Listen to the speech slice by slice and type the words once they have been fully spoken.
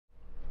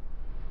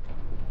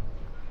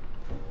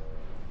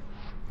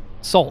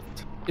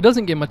Salt. It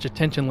doesn't get much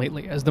attention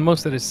lately, as the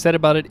most that is said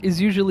about it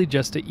is usually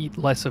just to eat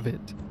less of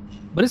it.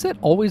 But is that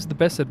always the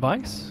best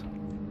advice?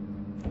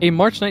 A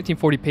March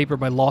 1940 paper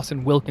by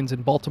Lawson Wilkins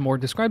in Baltimore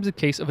describes a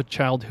case of a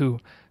child who,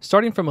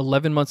 starting from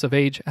 11 months of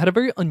age, had a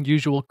very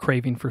unusual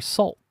craving for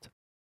salt.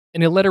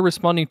 In a letter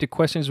responding to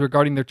questions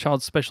regarding their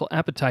child's special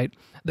appetite,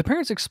 the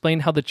parents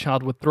explained how the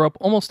child would throw up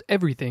almost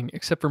everything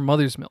except for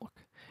mother's milk.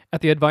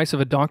 At the advice of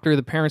a doctor,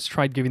 the parents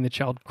tried giving the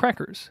child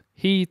crackers.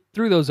 He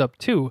threw those up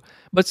too,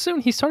 but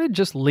soon he started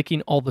just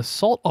licking all the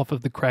salt off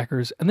of the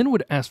crackers and then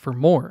would ask for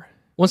more.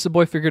 Once the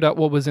boy figured out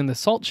what was in the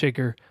salt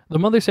shaker, the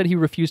mother said he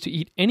refused to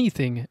eat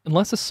anything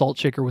unless the salt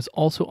shaker was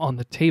also on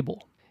the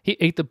table. He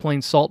ate the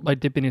plain salt by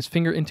dipping his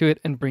finger into it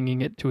and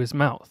bringing it to his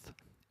mouth.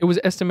 It was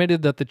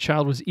estimated that the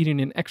child was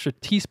eating an extra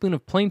teaspoon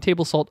of plain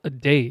table salt a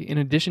day in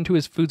addition to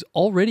his foods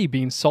already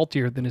being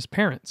saltier than his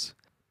parents'.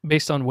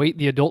 Based on weight,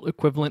 the adult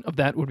equivalent of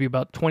that would be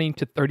about 20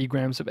 to 30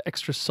 grams of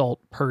extra salt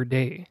per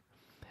day.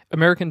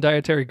 American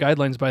dietary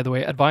guidelines, by the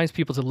way, advise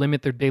people to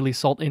limit their daily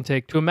salt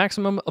intake to a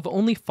maximum of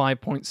only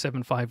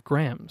 5.75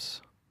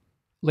 grams.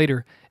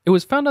 Later, it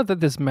was found out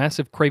that this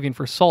massive craving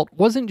for salt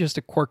wasn't just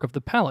a quirk of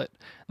the palate.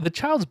 The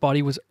child's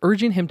body was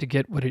urging him to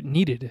get what it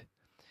needed.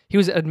 He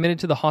was admitted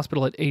to the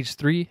hospital at age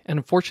 3, and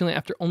unfortunately,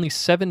 after only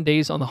 7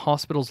 days on the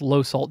hospital's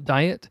low-salt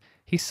diet,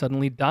 he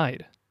suddenly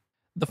died.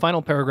 The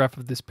final paragraph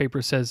of this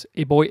paper says,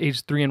 a boy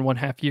aged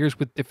 3½ years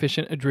with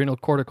deficient adrenal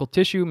cortical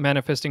tissue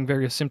manifesting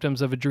various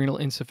symptoms of adrenal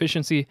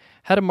insufficiency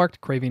had a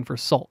marked craving for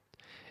salt.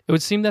 It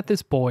would seem that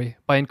this boy,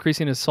 by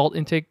increasing his salt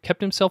intake,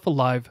 kept himself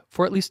alive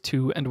for at least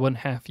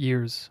 2½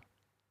 years.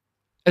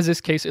 As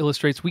this case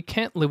illustrates, we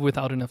can't live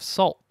without enough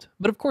salt,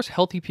 but of course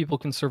healthy people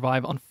can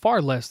survive on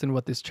far less than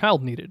what this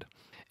child needed.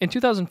 In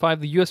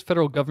 2005, the U.S.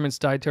 federal government's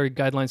dietary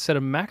guidelines set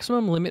a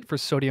maximum limit for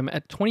sodium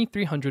at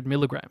 2,300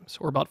 milligrams,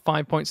 or about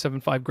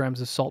 5.75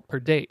 grams of salt per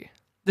day.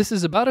 This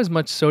is about as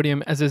much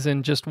sodium as is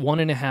in just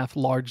 1½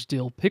 large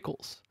dill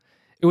pickles.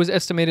 It was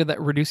estimated that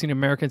reducing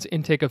Americans'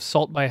 intake of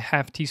salt by a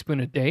half teaspoon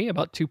a day,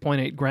 about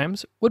 2.8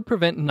 grams, would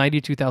prevent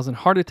 92,000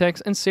 heart attacks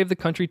and save the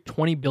country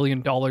 $20 billion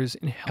in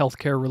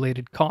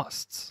healthcare-related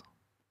costs.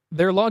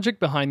 Their logic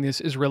behind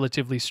this is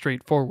relatively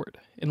straightforward.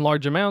 In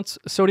large amounts,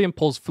 sodium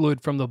pulls fluid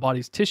from the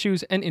body's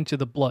tissues and into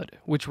the blood,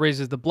 which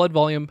raises the blood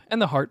volume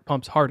and the heart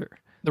pumps harder.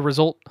 The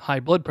result, high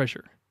blood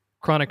pressure.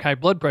 Chronic high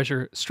blood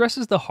pressure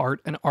stresses the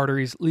heart and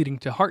arteries, leading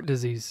to heart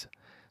disease.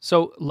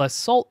 So less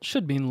salt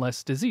should mean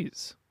less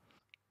disease.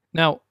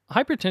 Now,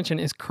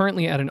 hypertension is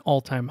currently at an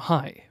all-time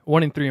high.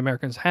 1 in 3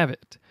 Americans have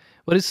it.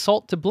 But is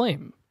salt to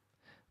blame?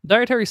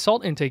 Dietary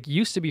salt intake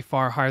used to be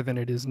far higher than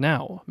it is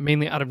now,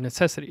 mainly out of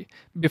necessity.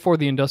 Before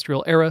the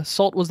industrial era,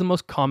 salt was the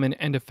most common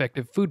and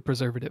effective food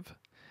preservative.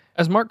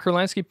 As Mark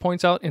Kurlansky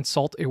points out in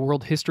Salt: A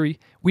World History,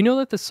 we know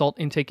that the salt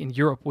intake in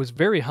Europe was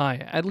very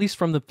high, at least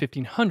from the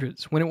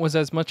 1500s, when it was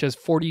as much as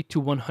 40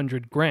 to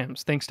 100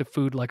 grams, thanks to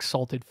food like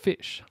salted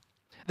fish.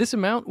 This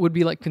amount would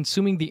be like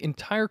consuming the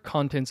entire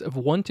contents of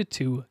 1 to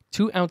 2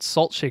 2-ounce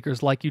salt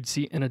shakers like you'd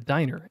see in a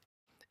diner.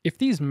 If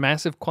these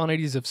massive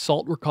quantities of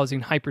salt were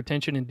causing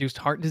hypertension-induced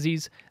heart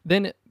disease,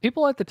 then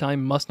people at the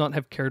time must not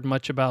have cared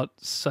much about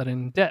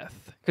sudden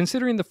death,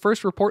 considering the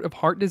first report of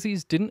heart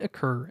disease didn't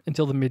occur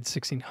until the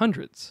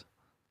mid-1600s.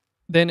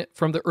 Then,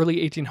 from the early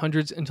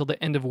 1800s until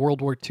the end of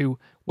World War II,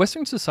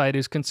 Western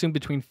societies consumed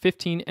between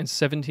 15 and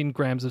 17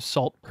 grams of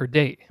salt per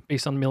day,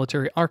 based on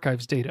military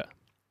archives data.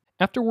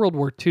 After World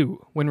War II,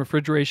 when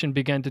refrigeration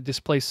began to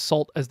displace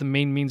salt as the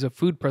main means of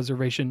food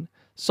preservation,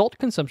 salt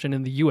consumption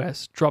in the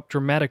US dropped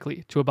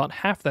dramatically to about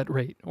half that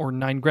rate, or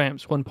 9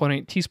 grams,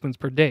 1.8 teaspoons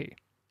per day,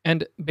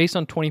 and based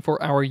on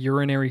 24-hour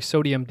urinary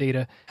sodium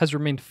data, has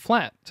remained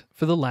flat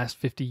for the last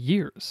 50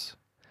 years.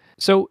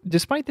 So,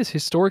 despite this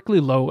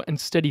historically low and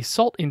steady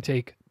salt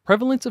intake,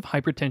 prevalence of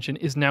hypertension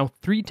is now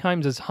 3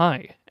 times as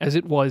high as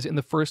it was in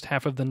the first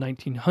half of the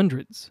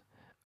 1900s.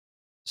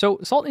 So,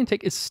 salt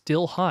intake is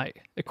still high,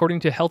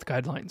 according to health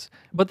guidelines,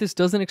 but this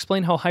doesn't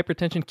explain how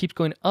hypertension keeps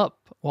going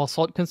up while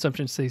salt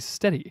consumption stays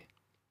steady.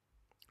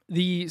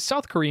 The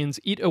South Koreans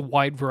eat a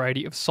wide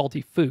variety of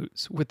salty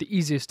foods, with the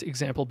easiest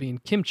example being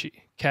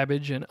kimchi,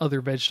 cabbage and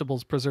other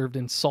vegetables preserved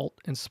in salt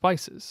and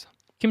spices.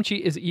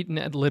 Kimchi is eaten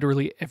at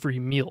literally every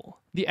meal.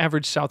 The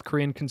average South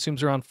Korean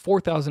consumes around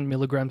 4,000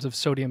 milligrams of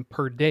sodium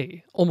per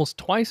day, almost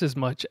twice as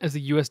much as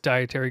the US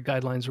dietary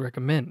guidelines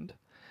recommend.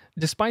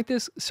 Despite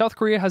this, South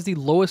Korea has the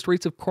lowest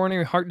rates of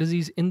coronary heart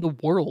disease in the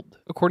world,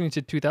 according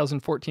to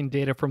 2014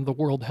 data from the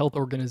World Health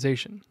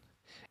Organization.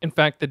 In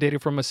fact, the data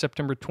from a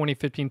September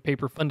 2015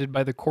 paper funded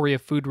by the Korea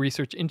Food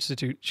Research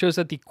Institute shows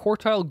that the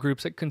quartile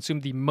groups that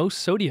consumed the most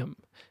sodium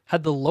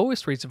had the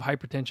lowest rates of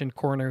hypertension,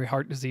 coronary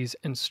heart disease,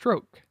 and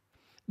stroke.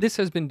 This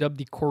has been dubbed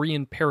the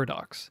Korean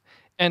paradox,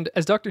 and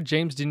as Dr.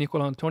 James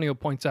DiNicolantonio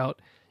points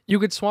out, you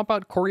could swap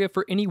out Korea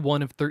for any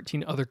one of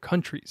 13 other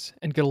countries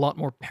and get a lot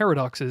more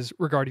paradoxes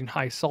regarding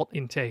high salt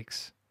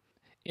intakes.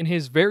 In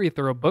his very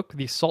thorough book,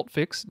 The Salt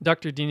Fix,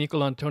 Dr.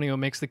 DiNicolantonio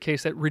makes the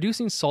case that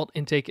reducing salt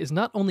intake is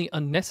not only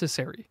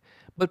unnecessary,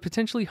 but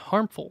potentially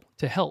harmful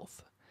to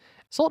health.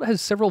 Salt has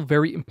several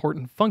very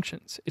important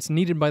functions. It's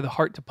needed by the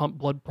heart to pump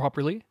blood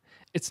properly.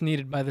 It's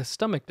needed by the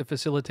stomach to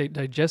facilitate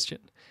digestion,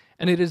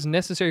 and it is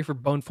necessary for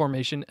bone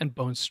formation and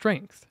bone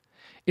strength.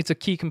 It's a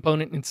key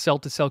component in cell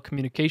to cell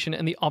communication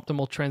and the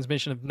optimal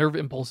transmission of nerve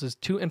impulses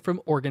to and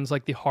from organs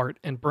like the heart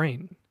and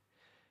brain.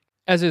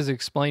 As is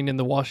explained in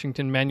the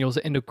Washington Manual's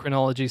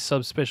Endocrinology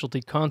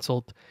Subspecialty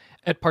Consult,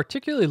 at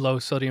particularly low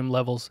sodium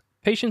levels,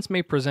 patients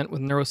may present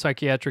with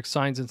neuropsychiatric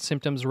signs and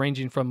symptoms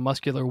ranging from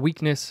muscular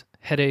weakness,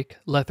 headache,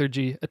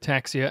 lethargy,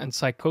 ataxia, and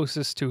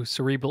psychosis to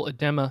cerebral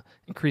edema,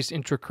 increased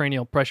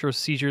intracranial pressure,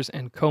 seizures,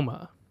 and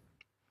coma.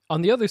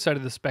 On the other side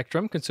of the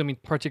spectrum, consuming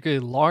particularly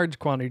large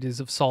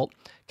quantities of salt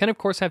can of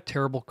course have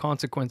terrible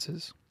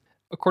consequences.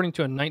 According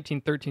to a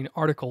 1913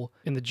 article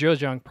in the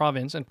Zhejiang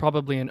province and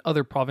probably in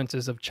other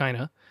provinces of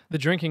China, the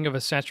drinking of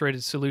a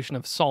saturated solution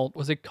of salt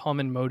was a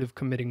common mode of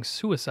committing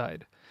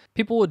suicide.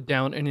 People would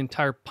down an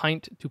entire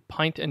pint to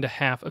pint and a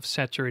half of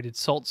saturated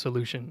salt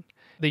solution.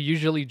 They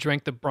usually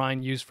drank the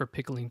brine used for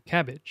pickling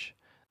cabbage.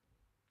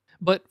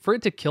 But for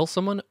it to kill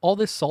someone, all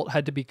this salt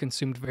had to be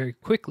consumed very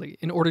quickly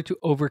in order to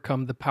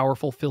overcome the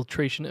powerful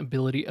filtration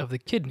ability of the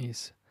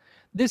kidneys.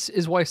 This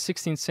is why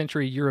 16th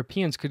century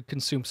Europeans could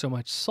consume so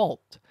much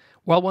salt.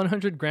 While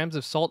 100 grams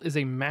of salt is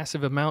a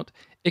massive amount,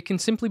 it can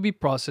simply be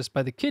processed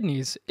by the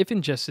kidneys if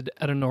ingested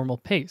at a normal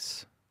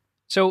pace.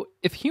 So,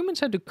 if humans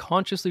had to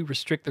consciously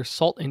restrict their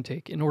salt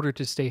intake in order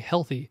to stay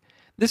healthy,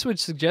 this would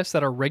suggest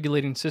that our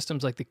regulating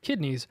systems like the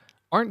kidneys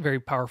aren't very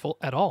powerful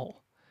at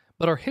all.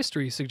 But our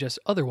history suggests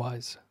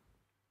otherwise.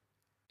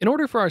 In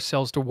order for our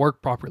cells to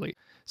work properly,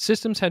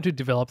 systems had to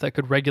develop that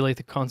could regulate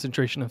the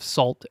concentration of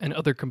salt and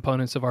other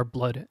components of our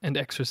blood and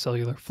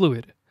extracellular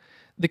fluid.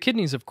 The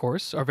kidneys, of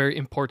course, are very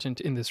important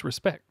in this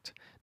respect.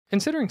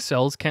 Considering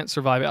cells can't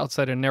survive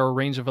outside a narrow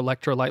range of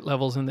electrolyte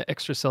levels in the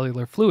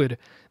extracellular fluid,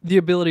 the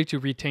ability to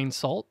retain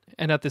salt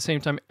and at the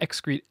same time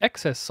excrete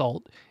excess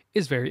salt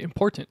is very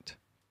important.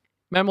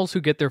 Mammals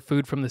who get their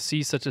food from the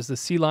sea, such as the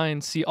sea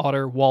lion, sea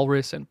otter,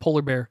 walrus, and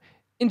polar bear,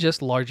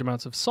 ingest large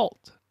amounts of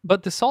salt.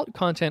 But the salt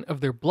content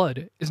of their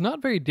blood is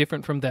not very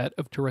different from that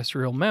of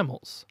terrestrial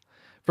mammals.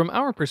 From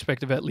our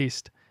perspective at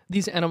least,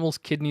 these animals'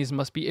 kidneys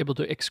must be able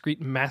to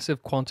excrete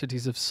massive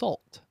quantities of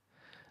salt.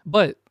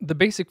 But the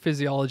basic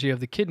physiology of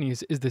the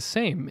kidneys is the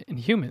same in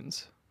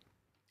humans.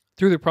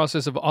 Through the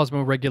process of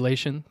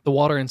osmoregulation, the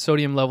water and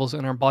sodium levels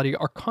in our body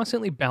are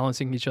constantly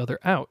balancing each other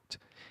out.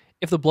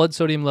 If the blood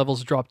sodium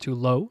levels drop too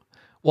low,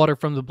 water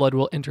from the blood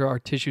will enter our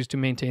tissues to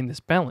maintain this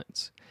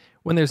balance.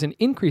 When there's an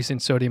increase in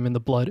sodium in the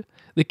blood,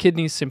 the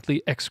kidneys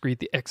simply excrete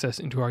the excess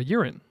into our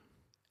urine.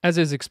 As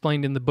is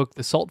explained in the book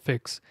The Salt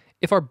Fix,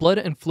 if our blood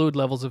and fluid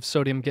levels of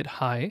sodium get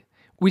high,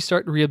 we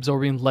start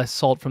reabsorbing less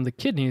salt from the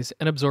kidneys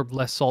and absorb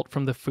less salt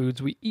from the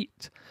foods we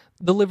eat.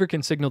 The liver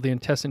can signal the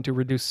intestine to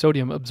reduce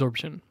sodium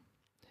absorption.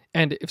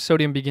 And if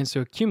sodium begins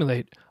to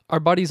accumulate, our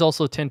bodies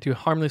also tend to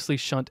harmlessly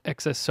shunt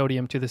excess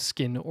sodium to the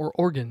skin or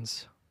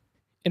organs.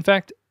 In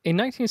fact, a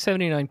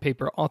 1979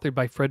 paper authored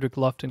by Frederick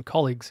Luft and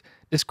colleagues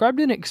described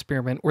an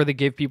experiment where they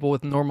gave people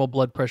with normal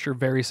blood pressure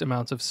various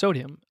amounts of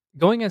sodium,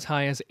 going as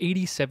high as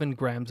 87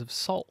 grams of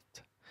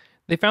salt.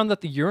 They found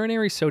that the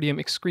urinary sodium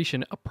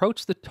excretion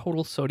approached the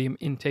total sodium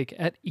intake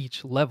at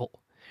each level.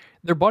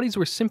 Their bodies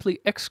were simply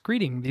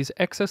excreting these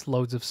excess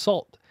loads of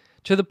salt,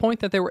 to the point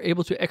that they were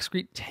able to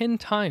excrete 10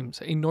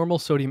 times a normal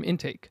sodium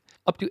intake,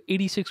 up to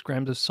 86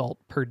 grams of salt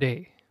per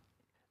day.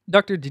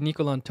 Dr.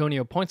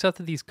 DiNicolantonio points out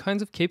that these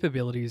kinds of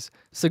capabilities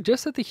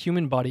suggest that the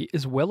human body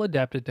is well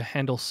adapted to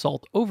handle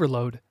salt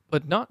overload,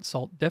 but not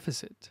salt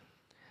deficit.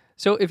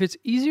 So if it's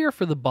easier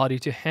for the body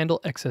to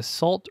handle excess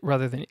salt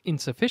rather than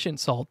insufficient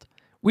salt,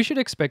 we should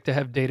expect to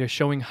have data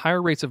showing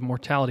higher rates of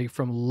mortality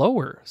from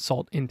lower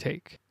salt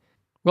intake.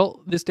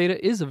 Well, this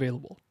data is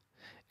available.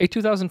 A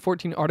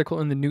 2014 article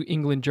in the New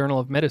England Journal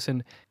of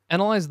Medicine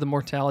analyzed the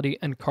mortality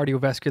and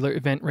cardiovascular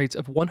event rates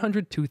of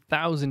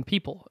 102,000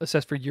 people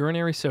assessed for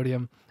urinary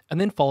sodium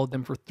and then followed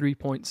them for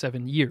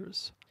 3.7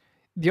 years.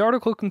 The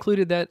article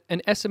concluded that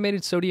an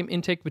estimated sodium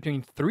intake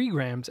between 3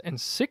 grams and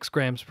 6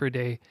 grams per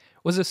day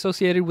was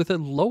associated with a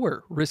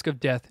lower risk of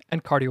death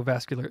and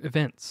cardiovascular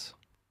events.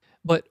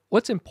 But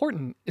what's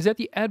important is that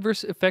the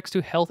adverse effects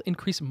to health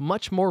increase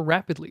much more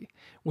rapidly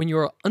when you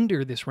are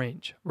under this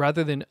range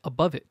rather than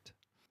above it.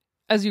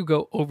 As you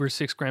go over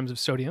 6 grams of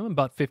sodium,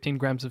 about 15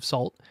 grams of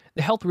salt,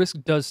 the health risk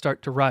does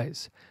start to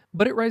rise,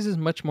 but it rises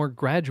much more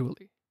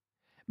gradually.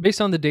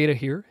 Based on the data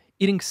here,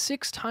 eating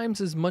 6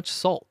 times as much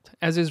salt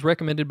as is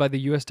recommended by the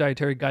US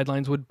dietary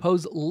guidelines would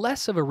pose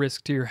less of a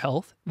risk to your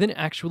health than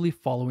actually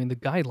following the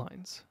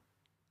guidelines.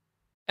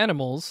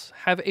 Animals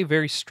have a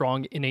very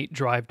strong innate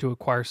drive to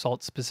acquire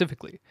salt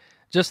specifically,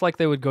 just like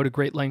they would go to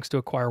great lengths to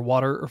acquire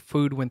water or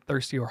food when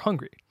thirsty or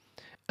hungry.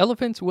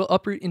 Elephants will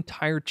uproot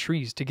entire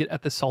trees to get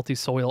at the salty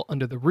soil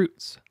under the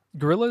roots.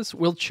 Gorillas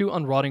will chew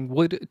on rotting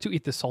wood to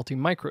eat the salty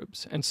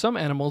microbes, and some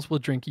animals will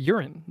drink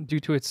urine due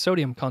to its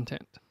sodium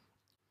content.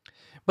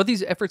 But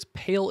these efforts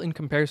pale in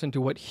comparison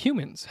to what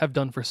humans have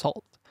done for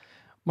salt.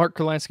 Mark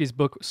Kurlansky's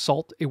book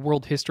Salt, A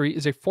World History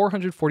is a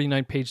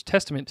 449-page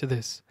testament to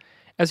this.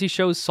 As he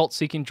shows,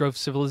 salt-seeking drove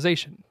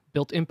civilization,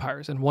 built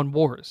empires, and won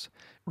wars.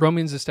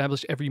 Romans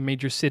established every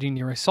major city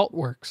near a salt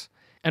works.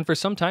 And for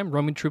some time,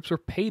 Roman troops were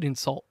paid in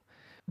salt.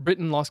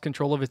 Britain lost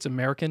control of its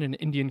American and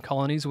Indian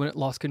colonies when it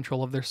lost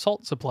control of their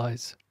salt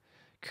supplies.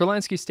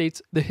 Kurlansky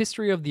states, "The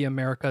history of the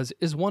Americas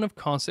is one of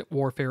constant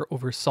warfare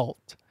over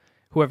salt.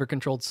 Whoever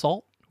controlled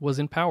salt was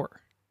in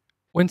power."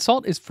 When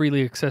salt is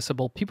freely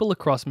accessible, people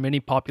across many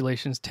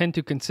populations tend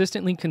to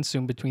consistently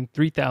consume between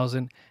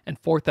 3,000 and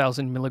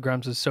 4,000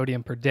 milligrams of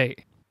sodium per day.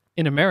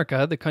 In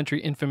America, the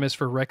country infamous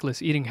for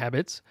reckless eating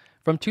habits,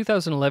 from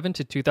 2011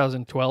 to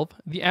 2012,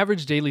 the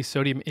average daily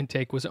sodium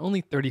intake was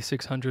only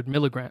 3,600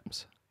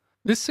 milligrams.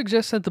 This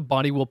suggests that the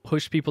body will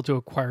push people to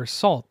acquire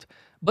salt,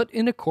 but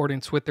in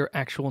accordance with their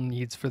actual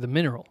needs for the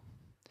mineral.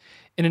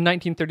 In a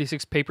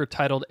 1936 paper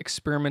titled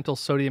 "Experimental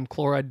Sodium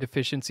Chloride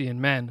Deficiency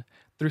in Man,"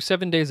 through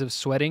 7 days of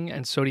sweating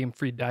and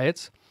sodium-free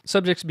diets,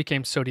 subjects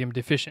became sodium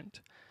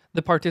deficient.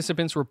 The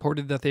participants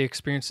reported that they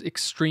experienced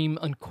extreme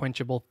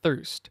unquenchable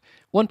thirst.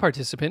 One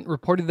participant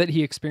reported that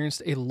he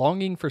experienced a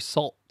longing for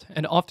salt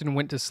and often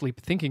went to sleep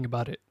thinking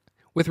about it.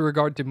 With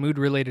regard to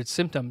mood-related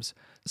symptoms,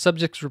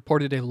 subjects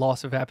reported a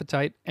loss of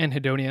appetite,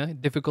 anhedonia,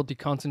 difficulty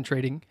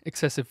concentrating,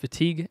 excessive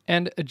fatigue,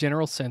 and a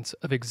general sense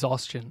of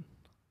exhaustion.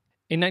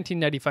 A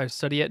 1995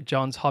 study at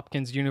Johns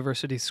Hopkins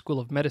University School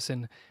of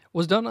Medicine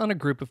was done on a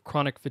group of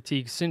chronic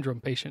fatigue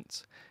syndrome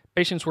patients.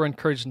 Patients were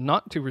encouraged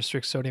not to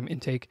restrict sodium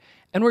intake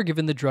and were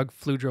given the drug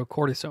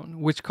fludrocortisone,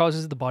 which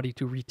causes the body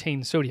to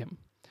retain sodium.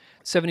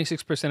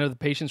 76% of the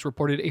patients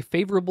reported a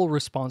favorable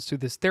response to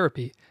this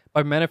therapy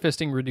by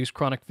manifesting reduced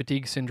chronic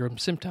fatigue syndrome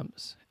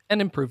symptoms and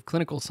improved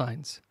clinical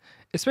signs.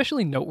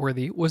 Especially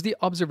noteworthy was the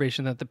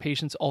observation that the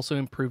patients also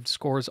improved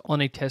scores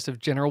on a test of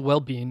general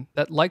well-being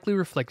that likely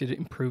reflected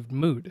improved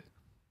mood.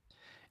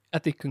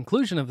 At the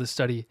conclusion of the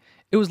study,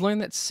 it was learned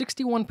that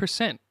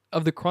 61%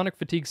 of the chronic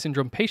fatigue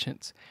syndrome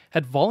patients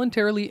had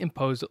voluntarily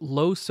imposed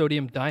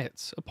low-sodium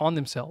diets upon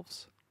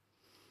themselves.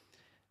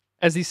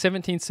 As the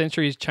 17th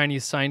century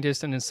Chinese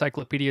scientist and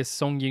encyclopedist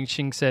Song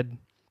Yingxing said,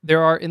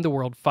 "There are in the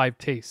world 5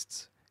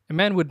 tastes. A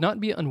man would not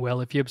be unwell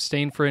if he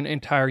abstained for an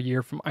entire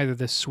year from either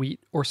the sweet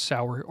or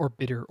sour or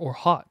bitter or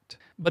hot,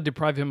 but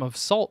deprive him of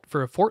salt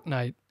for a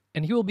fortnight,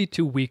 and he will be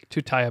too weak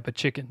to tie up a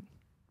chicken."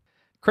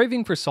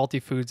 Craving for salty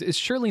foods is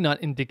surely not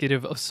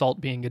indicative of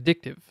salt being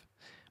addictive,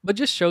 but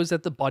just shows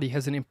that the body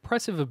has an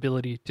impressive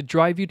ability to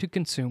drive you to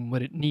consume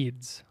what it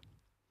needs.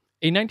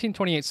 A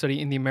 1928 study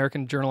in the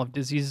American Journal of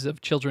Diseases of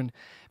Children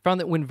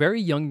found that when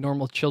very young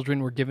normal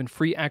children were given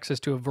free access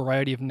to a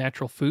variety of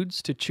natural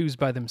foods to choose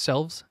by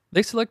themselves,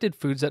 they selected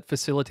foods that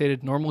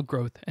facilitated normal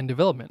growth and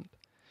development.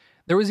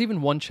 There was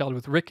even one child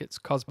with rickets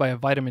caused by a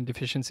vitamin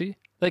deficiency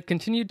that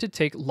continued to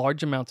take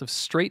large amounts of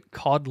straight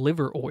cod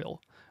liver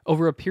oil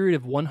over a period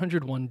of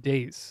 101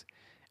 days.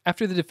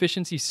 After the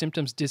deficiency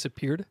symptoms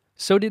disappeared,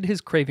 so did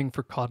his craving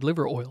for cod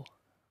liver oil.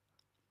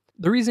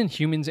 The reason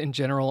humans in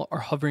general are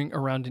hovering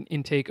around an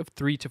intake of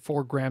 3 to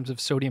 4 grams of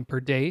sodium per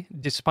day,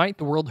 despite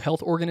the World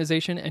Health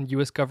Organization and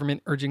US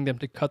government urging them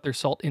to cut their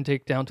salt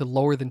intake down to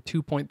lower than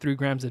 2.3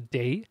 grams a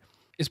day,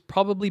 is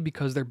probably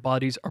because their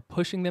bodies are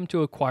pushing them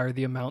to acquire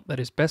the amount that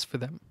is best for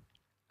them.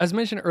 As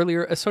mentioned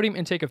earlier, a sodium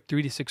intake of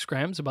 3 to 6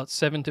 grams, about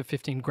 7 to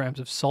 15 grams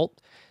of salt,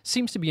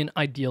 seems to be an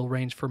ideal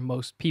range for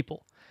most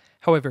people.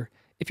 However,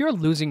 if you're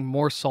losing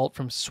more salt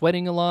from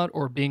sweating a lot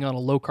or being on a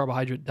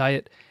low-carbohydrate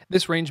diet,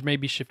 this range may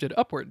be shifted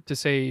upward to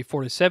say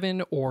 4 to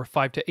 7 or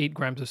 5 to 8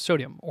 grams of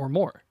sodium or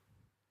more.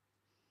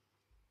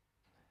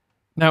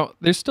 Now,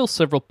 there's still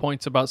several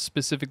points about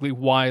specifically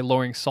why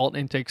lowering salt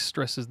intake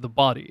stresses the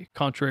body,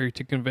 contrary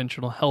to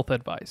conventional health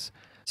advice.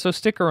 So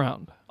stick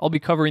around. I'll be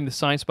covering the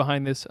science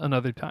behind this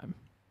another time.